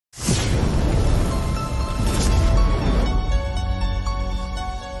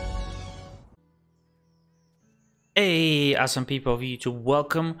Hey, awesome people of YouTube,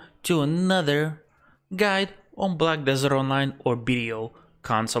 welcome to another guide on Black Desert Online or BDO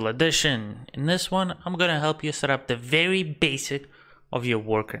Console Edition. In this one, I'm gonna help you set up the very basic of your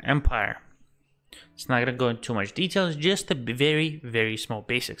worker empire. It's not gonna go into too much details, just the very small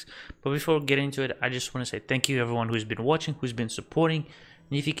basics. But before we get into it, I just want to say thank you everyone who's been watching, who's been supporting,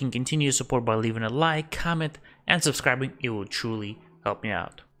 and if you can continue to support by leaving a like, comment, and subscribing, it will truly help me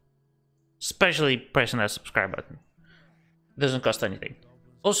out. Especially pressing that subscribe button. It doesn't cost anything.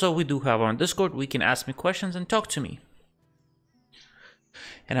 Also, we do have our Discord. We can ask me questions and talk to me.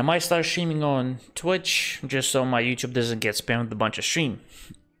 And I might start streaming on Twitch just so my YouTube doesn't get spammed with a bunch of stream.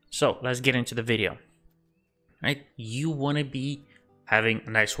 So let's get into the video. Right? You want to be having a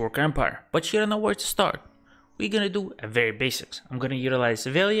nice worker empire, but you don't know where to start. We're gonna do a very basics. I'm gonna utilize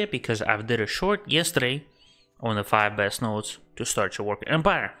Velia because I did a short yesterday on the 5 best nodes to start your worker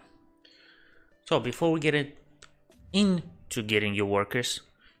empire. So before we get into getting your workers,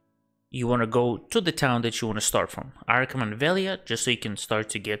 you want to go to the town that you want to start from. I recommend Velia just so you can start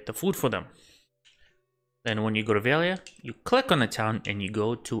to get the food for them. Then when you go to Velia, you click on the town and you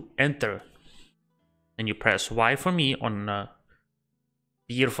go to enter. Then you press Y for me on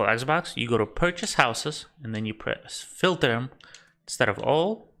beautiful Xbox. You go to purchase houses and then you press filter them instead of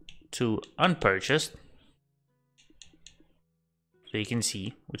all to unpurchased. So you can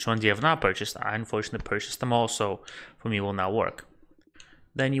see which ones you have not purchased. I unfortunately purchased them all, so for me it will not work.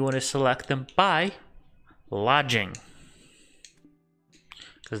 Then you want to select them by lodging,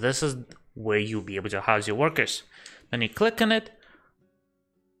 because this is where you'll be able to house your workers. Then you click on it.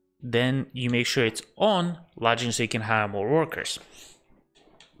 Then you make sure it's on lodging so you can hire more workers.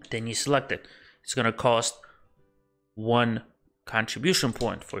 Then you select it. It's going to cost 1 contribution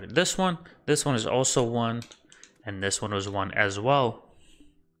point for this one. This one is also 1. And this one was 1 as well.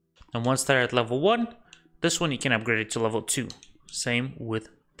 And once they're at level 1, this one you can upgrade it to level 2. Same with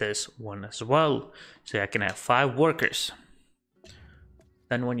this one as well. So I can have 5 workers.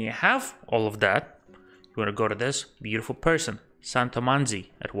 Then when you have all of that, you want to go to this beautiful person, Santa Manzi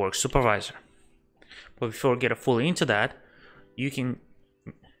at Work Supervisor. But before we get fully into that, you can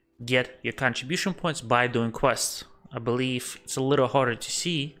get your contribution points by doing quests. I believe it's a little harder to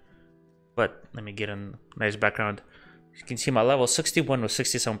see, but let me get a nice background. You can see my level 61 with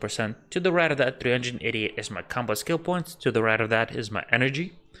 67%. To the right of that, 388 is my combat skill points. To the right of that is my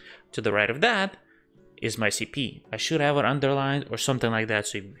energy. To the right of that is my CP. I should have it underlined or something like that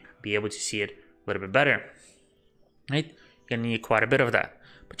so you'll be able to see it a little bit better. Right? You're gonna need quite a bit of that.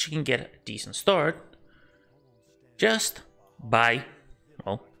 But you can get a decent start just by,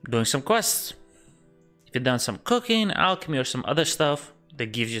 well, doing some quests. If you've done some cooking, alchemy, or some other stuff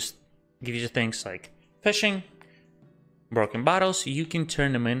that gives you things like fishing, broken bottles, you can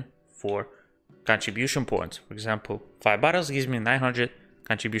turn them in for contribution points. For example, 5 bottles gives me 900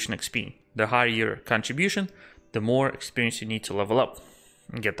 contribution XP. The higher your contribution, the more experience you need to level up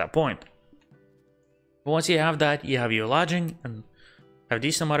and get that point. But once you have that, you have your lodging and have a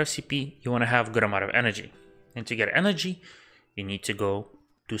decent amount of CP, you want to have a good amount of energy. And to get energy, you need to go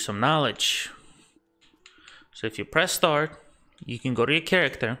do some knowledge. So if you press start, you can go to your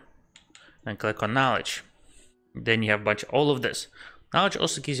character and click on knowledge. Then you have a bunch of all of this. Knowledge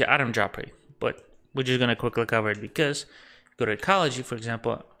also gives you item drop rate, but we're just gonna quickly cover it because if you go to ecology, for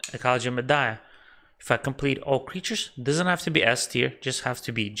example, ecology of Medaya. If I complete all creatures, doesn't have to be S tier, just have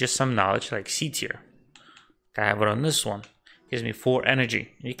to be just some knowledge like C tier. I have it on this one. Gives me 4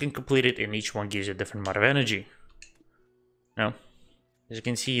 energy. You can complete it and each one gives you a different amount of energy. Now, as you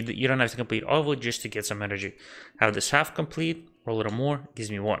can see, you don't have to complete all of it just to get some energy. Have this half complete or a little more, gives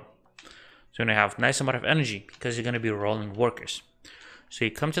me 1. So you're going to have a nice amount of energy because you're going to be rolling workers. So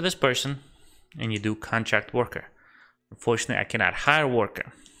you come to this person and you do contract worker. Unfortunately, I cannot hire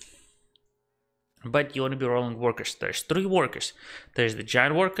worker. But you want to be rolling workers. There's 3 workers. There's the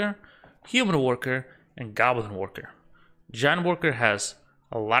giant worker, human worker, and goblin worker. Giant worker has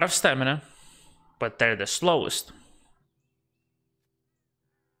a lot of stamina, but they're the slowest.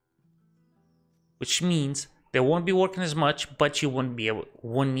 Which means they won't be working as much, but you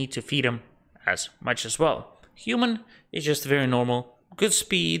won't need to feed them as much as well. Human is just very normal, good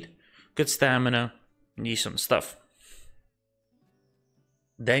speed, good stamina, decent stuff.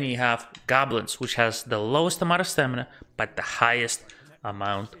 Then you have goblins, which has the lowest amount of stamina, but the highest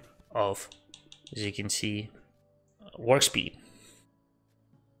amount of, as you can see, work speed.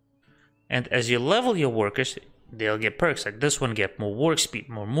 And as you level your workers, they'll get perks like this one, get more work speed,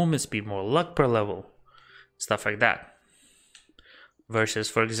 more movement speed, more luck per level, stuff like that. Versus,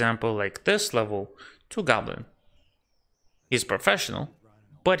 for example, like this level 2 goblin. He's professional,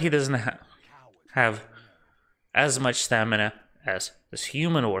 but he doesn't have as much stamina as this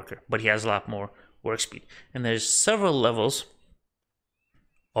human worker, but he has a lot more work speed. And there's several levels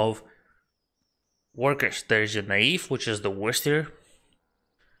of workers. There's a naive, which is the worst tier.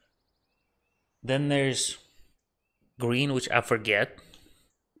 Then there's green, which I forget.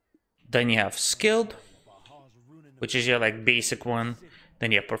 Then you have skilled, which is your like basic one.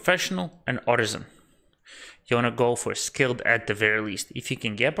 Then you have professional and artisan. You want to go for skilled at the very least. If you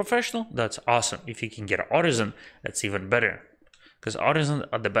can get professional, that's awesome. If you can get artisan, that's even better. Because artisans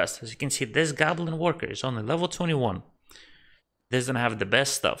are the best. As you can see, this goblin worker is only level 21. Doesn't have the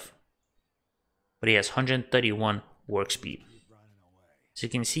best stuff, but he has 131 work speed. As you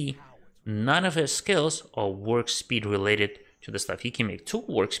can see, none of his skills are work speed related to the stuff. He can make 2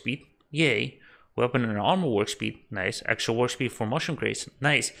 work speed, yay. Weapon and armor work speed, nice. Extra work speed for mushroom crates,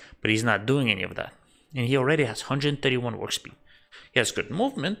 nice. But he's not doing any of that. And he already has 131 work speed. He has good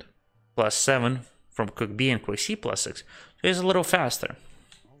movement, +7 from Quick B and Quick C +6. So he's a little faster.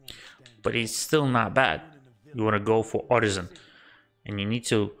 But he's still not bad. You want to go for artisan. And you need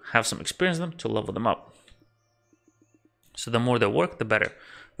to have some experience in them to level them up. So the more they work, the better.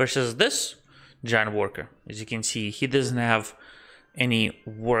 Versus this giant worker. As you can see, he doesn't have any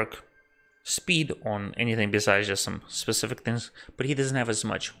work speed on anything besides just some specific things, but he doesn't have as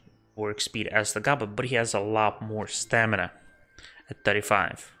much work speed as the goblin, but he has a lot more stamina at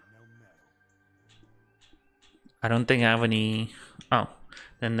 35. I don't think I have any. Oh,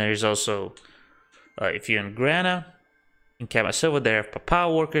 then there's also if you're in Grana, in Kama Silva, there are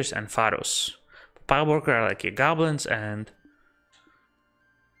Papaya workers and Fados. Papaya worker are like your goblins, and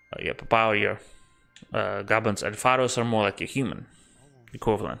Papaya, your goblins, and Fados are more like your human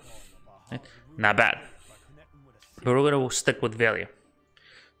equivalent. Not bad. But we're going to stick with Velia.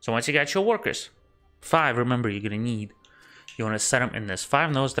 So once you got your workers, 5, remember you're going to need, you want to set them in this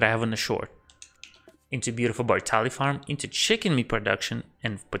 5 nodes that I have on the short. Into beautiful Bartali farm, into chicken meat production,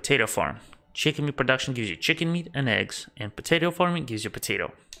 and potato farm. Chicken meat production gives you chicken meat and eggs, and potato farming gives you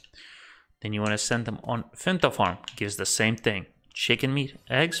potato. Then you want to send them on Finta farm, gives the same thing. Chicken meat,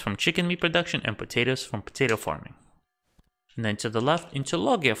 eggs from chicken meat production, and potatoes from potato farming. And then to the left, into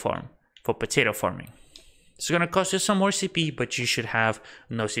Logia farm for potato farming. It's going to cost you some more CP, but you should have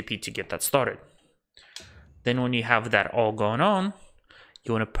no CP to get that started. Then when you have that all going on,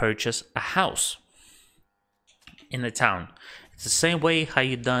 you want to purchase a house in the town. It's the same way how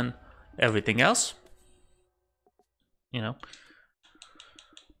you done everything else, you know,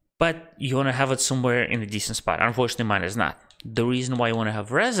 but you want to have it somewhere in a decent spot. Unfortunately, mine is not. The reason why you want to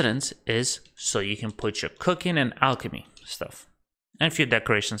have residence is so you can put your cooking and alchemy stuff and a few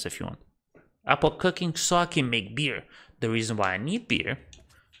decorations if you want. I put cooking so I can make beer. The reason why I need beer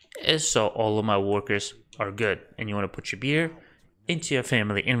is so all of my workers are good, and you want to put your beer into your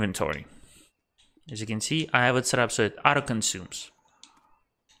family inventory. As you can see, I have it set up so it auto consumes.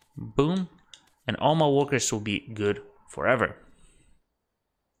 Boom, and all my workers will be good forever.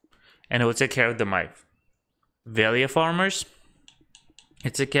 And it will take care of my Velia farmers.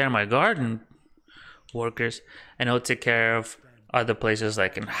 It take care of my garden workers, and it will take care of other places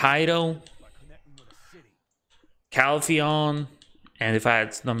like in Hydo, Calphion, and if I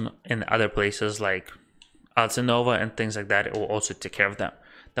had them in other places like Altanova and things like that, it will also take care of them.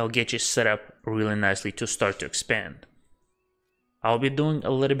 That will get you set up really nicely to start to expand. I'll be doing a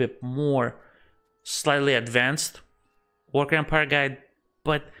little bit more slightly advanced Worker Empire guide,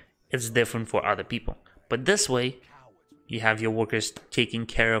 but it's different for other people. But this way, you have your workers taking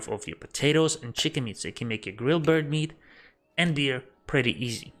care of your potatoes and chicken meat, so you can make your grilled bird meat and beer pretty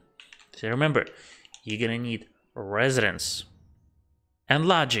easy. So remember, you're gonna need residence and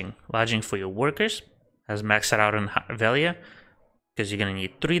lodging. Lodging for your workers, as maxed out in Velia, because you're gonna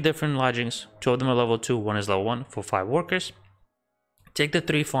need 3 different lodgings. 2 of them are level 2, 1 is level 1 for 5 workers. Take the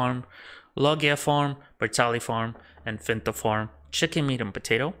 3 farm, Logia farm, Bertali farm, and Finta farm, chicken meat and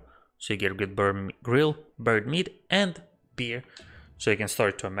potato. So you get a good grilled bird meat and beer, so you can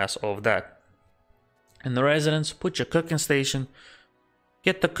start to amass all of that. In the residence, put your cooking station,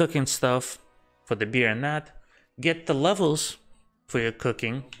 get the cooking stuff for the beer and that, get the levels for your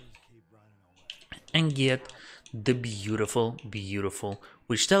cooking, and get the beautiful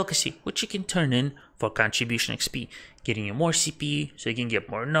witch delicacy, which you can turn in for contribution XP, getting you more CP so you can get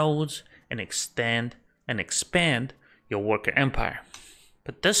more nodes and extend and expand your worker empire.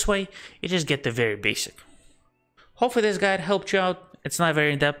 But this way, you just get the very basic. Hopefully this guide helped you out. It's not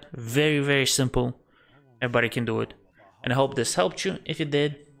very in-depth, very simple. Everybody can do it. And I hope this helped you. If you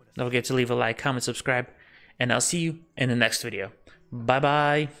did, don't forget to leave a like, comment, subscribe, and I'll see you in the next video. Bye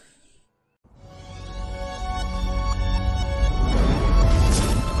bye.